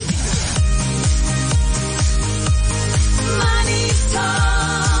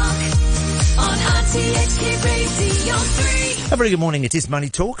A very good morning. It is Money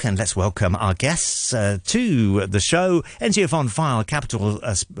Talk, and let's welcome our guests to the show. Enzio von File, Capital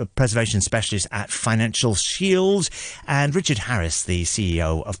Preservation Specialist at Financial Shield, and Richard Harris, the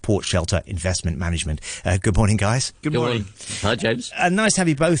CEO of Port Shelter Investment Management. Good morning, guys. Good morning. Hi, James. Nice to have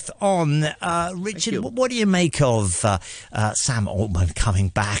you both on. Richard, what do you make of Sam Altman coming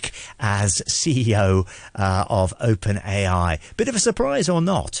back as CEO of OpenAI? Bit of a surprise or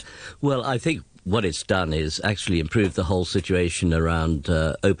not? Well, I think what it's done is actually improve the whole situation around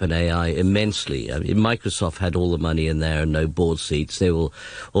OpenAI immensely. I mean, Microsoft had all the money in there and no board seats. They will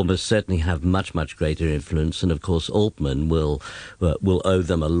almost certainly have much, much greater influence. And, of course, Altman will owe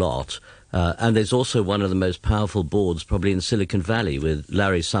them a lot. And there's also one of the most powerful boards probably in Silicon Valley, with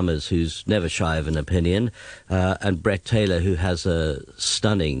Larry Summers, who's never shy of an opinion, and Brett Taylor, who has a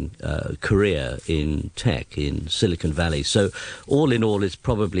stunning career in tech in Silicon Valley. So all in all, it's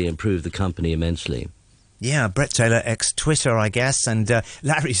probably improved the company immensely. Yeah, Brett Taylor, ex-Twitter, I guess, and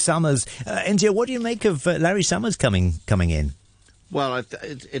Larry Summers. Enzio, what do you make of Larry Summers coming in? Well,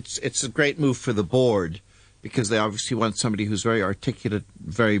 it's a great move for the board, because they obviously want somebody who's very articulate,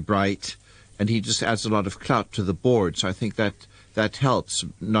 very bright, and he just adds a lot of clout to the board. So I think that helps.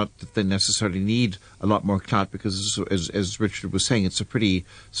 Not that they necessarily need a lot more clout, because as Richard was saying, it's a pretty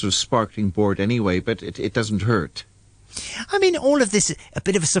sort of sparkling board anyway, but it doesn't hurt. I mean, all of this, a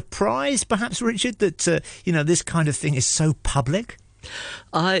bit of a surprise, perhaps, Richard, that, this kind of thing is so public?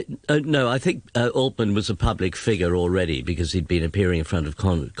 No, I think Altman was a public figure already because he'd been appearing in front of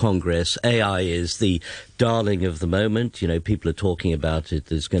Congress. AI is the darling of the moment. You know, people are talking about it.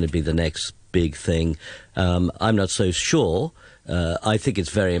 There's going to be the next big thing. I'm not so sure. I think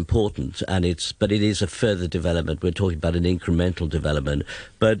it's very important, but it is a further development. We're talking about an incremental development.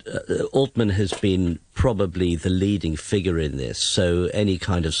 But Altman has been probably the leading figure in this, so any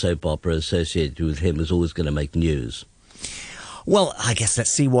kind of soap opera associated with him was always going to make news. Well, I guess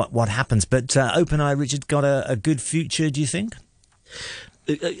let's see what happens. But OpenAI, Richard, got a good future, do you think?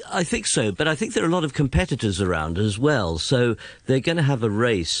 I think so, but I think there are a lot of competitors around as well. So they're going to have a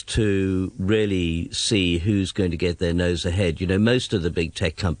race to really see who's going to get their nose ahead. You know, most of the big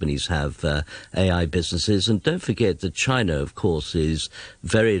tech companies have AI businesses. And don't forget that China, of course, is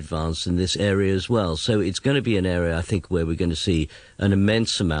very advanced in this area as well. So it's going to be an area, I think, where we're going to see an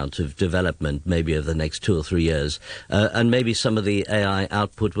immense amount of development, maybe over the next 2 or 3 years. And maybe some of the AI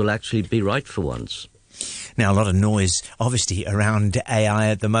output will actually be right for once. Now, a lot of noise, obviously, around AI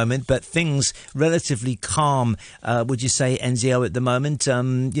at the moment, but things relatively calm, would you say, Enzio, at the moment?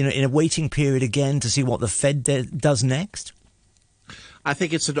 In a waiting period again to see what the Fed does next? I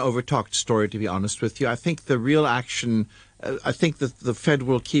think it's an overtalked story, to be honest with you. I think the real action, I think that the Fed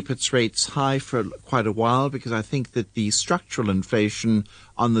will keep its rates high for quite a while, because I think that the structural inflation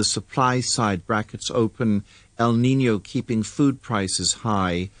on the supply side, brackets open, El Nino keeping food prices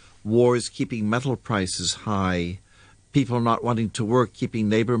high, wars keeping metal prices high, people not wanting to work keeping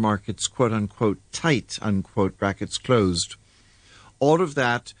labor markets quote-unquote tight, unquote, brackets closed. All of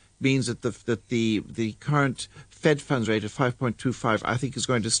that means that the current Fed funds rate of 5.25, I think, is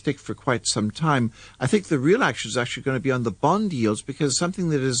going to stick for quite some time. I think the real action is actually going to be on the bond yields, because something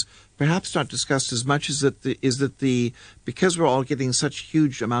that is perhaps not discussed as much is that because we're all getting such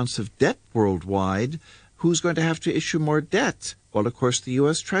huge amounts of debt worldwide, who's going to have to issue more debt? Well, of course, the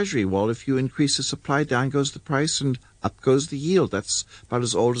U.S. Treasury. Well, if you increase the supply, down goes the price and up goes the yield. That's about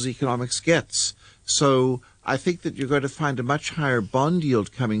as old as economics gets. So I think that you're going to find a much higher bond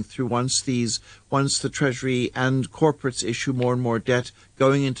yield coming through once the Treasury and corporates issue more and more debt,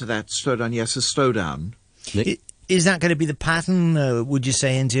 going into that slowdown. Yes, a slowdown. Is that going to be the pattern, would you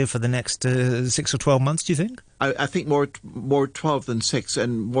say, Enzio, for the next 6 or 12 months, do you think? I think more 12 than 6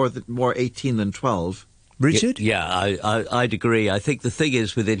 and more 18 than 12. Richard? Yeah, I'd agree. I think the thing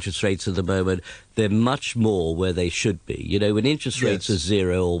is with interest rates at the moment, they're much more where they should be. You know, when interest rates are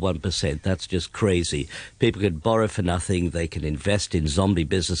 0 or 1%, that's just crazy. People can borrow for nothing. They can invest in zombie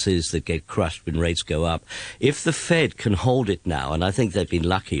businesses that get crushed when rates go up. If the Fed can hold it now, and I think they've been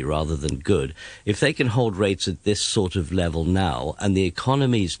lucky rather than good, if they can hold rates at this sort of level now and the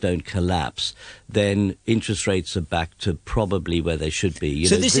economies don't collapse, then interest rates are back to probably where they should be.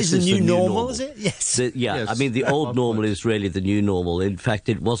 So this is the new normal, is it? Yes. Yes. I mean, the old normal is really the new normal. In fact,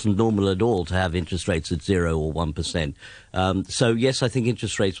 it wasn't normal at all to have interest rates at 0 or 1%. So, yes, I think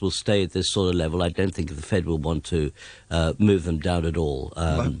interest rates will stay at this sort of level. I don't think the Fed will want to move them down at all.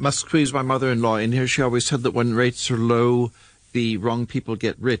 Must squeeze my mother-in-law in here. She always said that when rates are low, the wrong people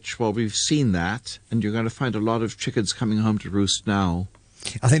get rich. Well, we've seen that, and you're going to find a lot of chickens coming home to roost now.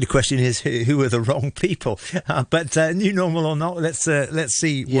 I think the question is who are the wrong people, but new normal or not, let's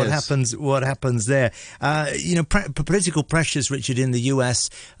see what happens. What happens there? Political pressures, Richard, in the US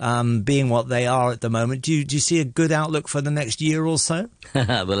being what they are at the moment. Do you see a good outlook for the next year or so?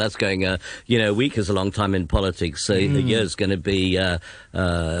 Well, that's going. A week is a long time in politics. So a year is going to be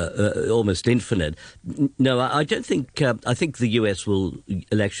almost infinite. No, I don't think. I think the US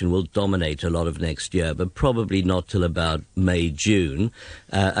election will dominate a lot of next year, but probably not till about May, June.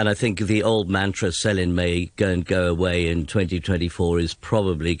 And I think the old mantra, sell in May, go away in 2024 is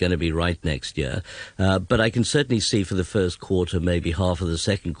probably going to be right next year. But I can certainly see for the first quarter, maybe half of the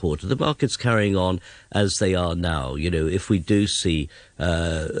second quarter, the market's carrying on as they are now. If we do see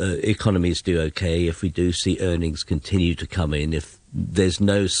economies do okay, if we do see earnings continue to come in, if there's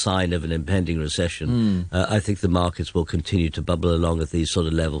no sign of an impending recession, I think the markets will continue to bubble along at these sort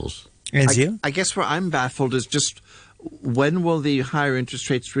of levels. Enzio? I guess where I'm baffled is just when will the higher interest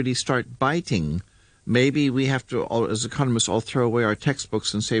rates really start biting? Maybe we have to, as economists, all throw away our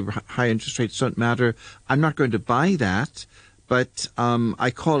textbooks and say high interest rates don't matter. I'm not going to buy that, but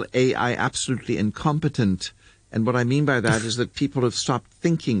I call AI absolutely incompetent. And what I mean by that is that people have stopped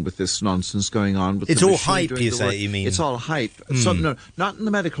thinking with this nonsense going on. With it's all hype, you mean? It's all hype. So, no, not in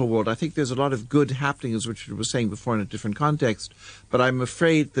the medical world. I think there's a lot of good happening, as Richard was saying before, in a different context. But I'm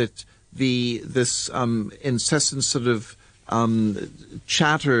afraid that this incessant sort of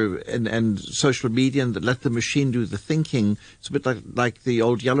chatter and social media and that let the machine do the thinking, it's a bit like the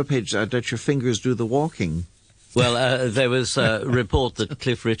old Yellow Pages, let your fingers do the walking. Well, there was a report that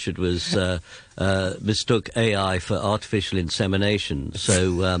Cliff Richard mistook AI for artificial insemination.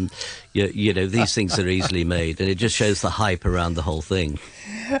 So, these things are easily made, and it just shows the hype around the whole thing.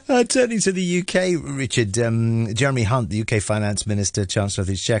 Turning to the UK, Richard, Jeremy Hunt, the UK Finance Minister, Chancellor of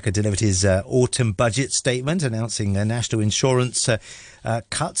the Exchequer, delivered his autumn budget statement announcing national insurance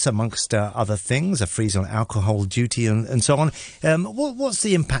cuts, amongst other things, a freeze on alcohol duty and so on. What's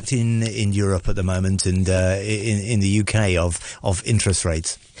the impact in Europe at the moment and in the UK of interest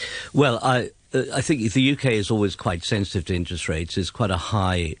rates? Well, I think the UK is always quite sensitive to interest rates. It's quite a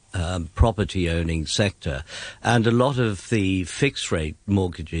high property-owning sector. And a lot of the fixed-rate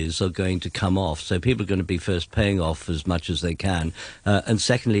mortgages are going to come off. So people are going to be first paying off as much as they can. And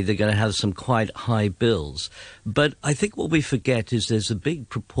secondly, they're going to have some quite high bills. But I think what we forget is there's a big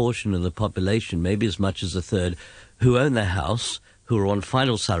proportion of the population, maybe as much as a third, who own their house, who are on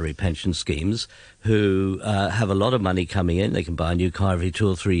final salary pension schemes, who have a lot of money coming in. They can buy a new car every 2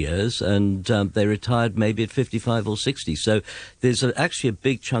 or 3 years, and they retired maybe at 55 or 60. So there's actually a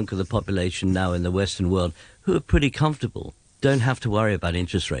big chunk of the population now in the Western world who are pretty comfortable, don't have to worry about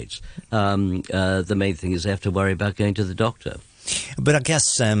interest rates. The main thing is they have to worry about going to the doctor. But I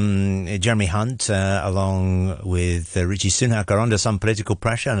guess Jeremy Hunt, along with Rishi Sunak, are under some political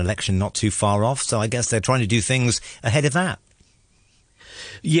pressure, an election not too far off. So I guess they're trying to do things ahead of that.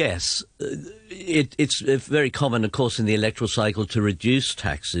 Yes, it's very common, of course, in the electoral cycle to reduce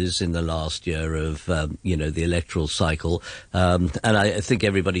taxes in the last year of, the electoral cycle. And I think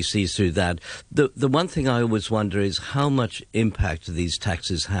everybody sees through that. The one thing I always wonder is how much impact these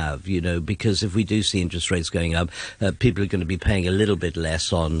taxes have, because if we do see interest rates going up, people are going to be paying a little bit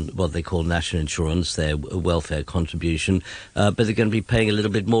less on what they call national insurance, their welfare contribution, but they're going to be paying a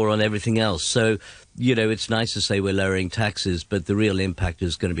little bit more on everything else. So, it's nice to say we're lowering taxes, but the real impact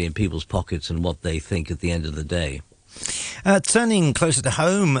is going to be in people's pockets and what they think at the end of the day. Turning closer to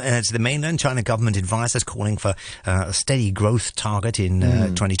home, to the mainland, China government advisors calling for a steady growth target in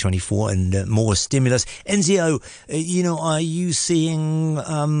 2024 and more stimulus. Enzio, are you seeing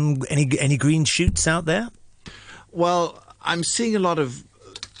any green shoots out there? Well, I'm seeing a lot of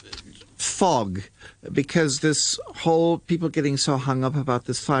fog, because this whole people getting so hung up about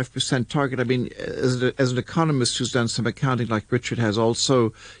this 5% target. I mean, as an economist who's done some accounting like Richard has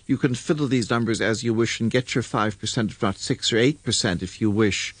also, you can fiddle these numbers as you wish and get your 5%, if not 6 or 8% if you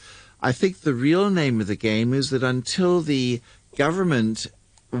wish. I think the real name of the game is that until the government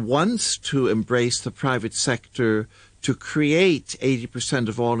wants to embrace the private sector to create 80%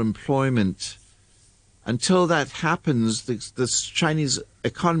 of all employment, until that happens, the Chinese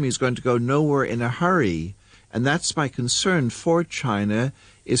economy is going to go nowhere in a hurry. And that's my concern for China,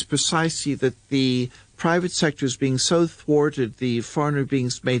 is precisely that the private sector is being so thwarted, the foreigner being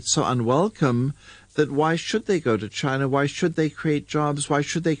made so unwelcome, that why should they go to China? Why should they create jobs? Why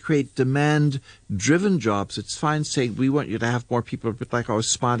should they create demand-driven jobs? It's fine saying we want you to have more people, a bit like our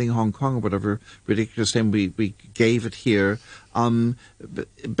Smiling Hong Kong or whatever ridiculous name we gave it here.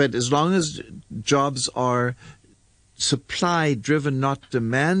 But as long as jobs are supply-driven, not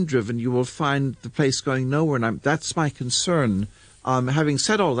demand-driven, you will find the place going nowhere. And that's my concern Having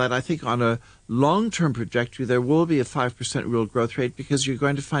said all that, I think on a long-term trajectory, there will be a 5% real growth rate because you're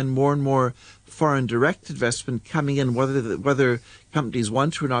going to find more and more foreign direct investment coming in, whether companies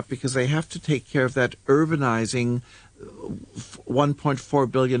want to or not, because they have to take care of that urbanizing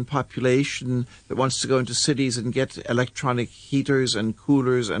 1.4 billion population that wants to go into cities and get electronic heaters and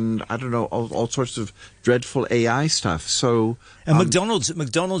coolers and I don't know all sorts of dreadful AI stuff. So and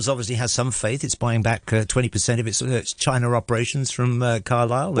McDonald's obviously has some faith. It's buying back 20% of its China operations from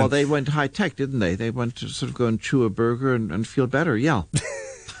Carlyle. Well, they went high tech, didn't they? They went to sort of go and chew a burger and feel better. Yeah.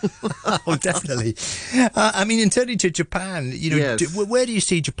 Oh, definitely. I mean, in turning to Japan, yes. Where do you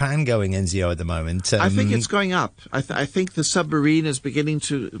see Japan going, Enzio, at the moment? I think it's going up. I think the submarine is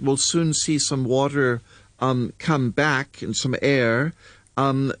we'll soon see some water come back and some air.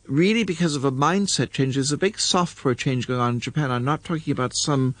 Really because of a mindset change. There's a big software change going on in Japan. I'm not talking about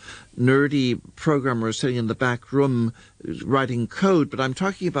some nerdy programmer sitting in the back room writing code, but I'm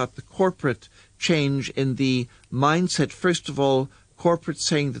talking about the corporate change in the mindset. First of all, corporates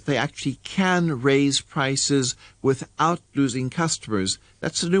saying that they actually can raise prices without losing customers.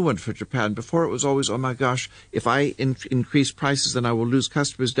 That's a new one for Japan. Before it was always, oh my gosh, if I increase prices, then I will lose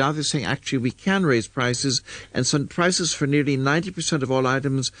customers. Now they're saying actually we can raise prices, and some prices for nearly 90% of all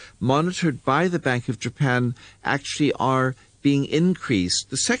items monitored by the Bank of Japan actually are being increased.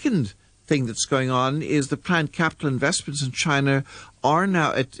 The second thing that's going on is the planned capital investments in China are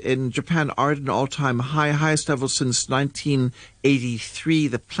now in Japan are at an all-time highest level since 1983,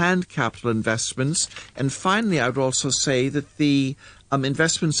 the planned capital investments. And finally, I would also say that the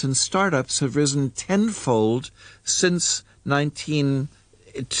investments in startups have risen tenfold since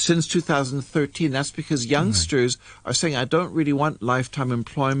 2013. That's because youngsters are saying, I don't really want lifetime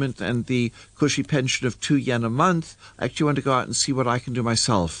employment and the cushy pension of 2 yen a month. I actually want to go out and see what I can do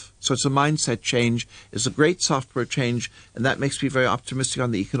myself. So it's a mindset change. It's a great software change, and that makes me very optimistic on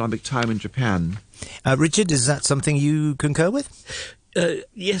the economic time in Japan. Richard, is that something you concur with?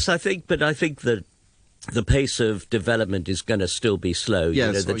 Yes, I think that the pace of development is going to still be slow.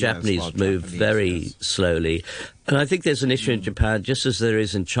 Yes, the Japanese move very slowly. And I think there's an issue in Japan, just as there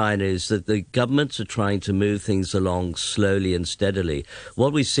is in China, is that the governments are trying to move things along slowly and steadily.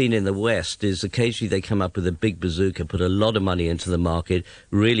 What we've seen in the West is occasionally they come up with a big bazooka, put a lot of money into the market,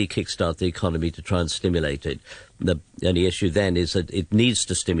 really kickstart the economy to try and stimulate it. The only issue then is that it needs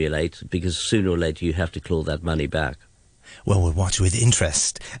to stimulate because sooner or later you have to claw that money back. Well, we'll watch with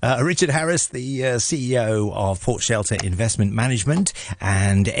interest. Richard Harris, the CEO of Port Shelter Investment Management,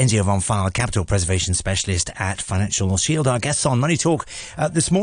 and Enzio von Pfeil, Capital Preservation Specialist at Financial Shield, our guests on Money Talk this morning.